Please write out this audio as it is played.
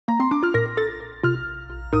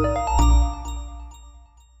The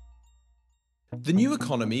new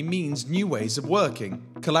economy means new ways of working.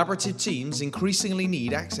 Collaborative teams increasingly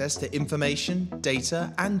need access to information,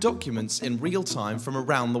 data, and documents in real time from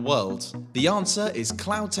around the world. The answer is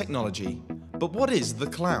cloud technology. But what is the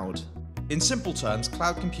cloud? In simple terms,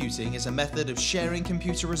 cloud computing is a method of sharing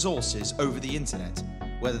computer resources over the internet,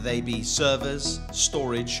 whether they be servers,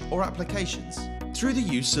 storage, or applications. Through the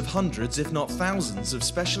use of hundreds, if not thousands, of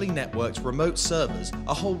specially networked remote servers,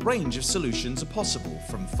 a whole range of solutions are possible,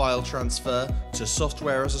 from file transfer to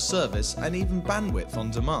software as a service and even bandwidth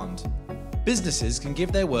on demand. Businesses can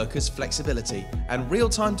give their workers flexibility and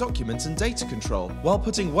real-time document and data control, while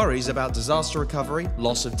putting worries about disaster recovery,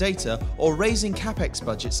 loss of data, or raising capex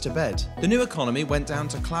budgets to bed. The New Economy went down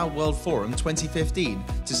to Cloud World Forum 2015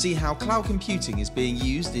 to see how cloud computing is being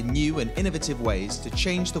used in new and innovative ways to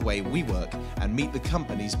change the way we work and meet the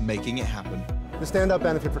companies making it happen. The standout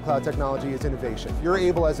benefit for cloud technology is innovation. You're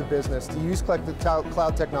able as a business to use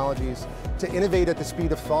cloud technologies to innovate at the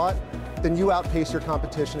speed of thought, then you outpace your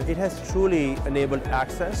competition. It has truly enabled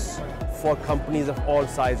access for companies of all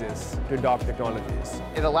sizes to adopt technologies.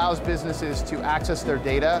 It allows businesses to access their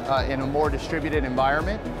data in a more distributed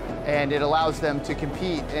environment, and it allows them to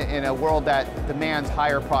compete in a world that demands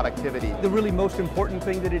higher productivity. The really most important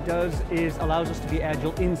thing that it does is allows us to be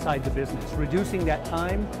agile inside the business, reducing that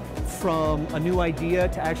time from a new idea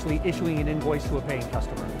to actually issuing an invoice to a paying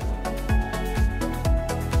customer.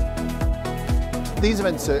 These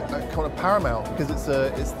events are kind of paramount because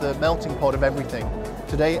it's the melting pot of everything.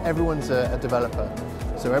 Today, everyone's a developer.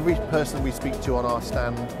 So every person we speak to on our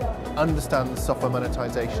stand understands software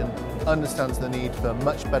monetization, understands the need for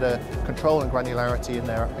much better control and granularity in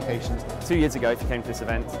their applications. 2 years ago, if you came to this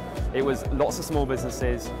event, it was lots of small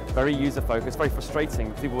businesses, very user-focused, very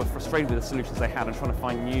frustrating. People were frustrated with the solutions they had and trying to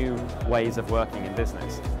find new ways of working in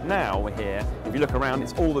business. Now we're here, if you look around,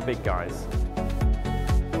 it's all the big guys.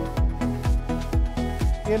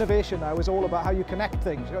 Innovation now is all about how you connect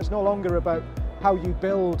things. It's no longer about how you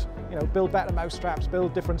build better mousetraps,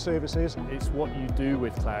 build different services. It's what you do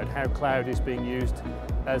with cloud, how cloud is being used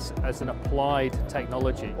as an applied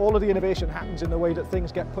technology. All of the innovation happens in the way that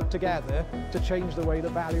things get put together to change the way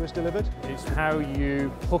that value is delivered. It's how you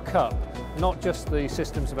hook up not just the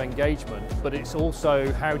systems of engagement, but it's also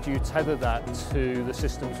how do you tether that to the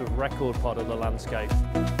systems of record part of the landscape.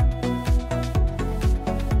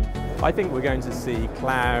 I think we're going to see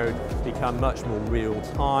cloud become much more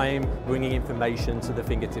real-time, bringing information to the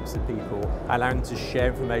fingertips of people, allowing them to share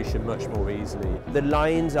information much more easily. The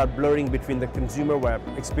lines are blurring between the consumer web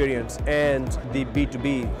experience and the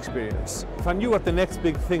B2B experience. If I knew what the next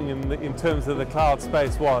big thing in terms of the cloud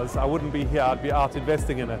space was, I wouldn't be here, I'd be out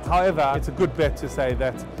investing in it. However, it's a good bet to say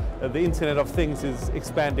that the Internet of Things is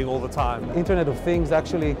expanding all the time. Internet of Things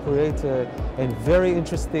actually creates a very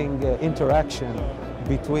interesting interaction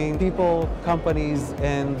between people, companies,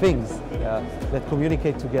 and things that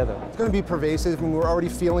communicate together. It's going to be pervasive, and we're already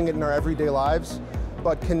feeling it in our everyday lives,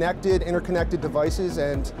 but connected, interconnected devices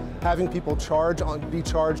and having people be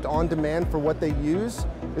charged on demand for what they use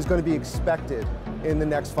is going to be expected in the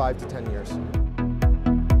next 5 to 10 years.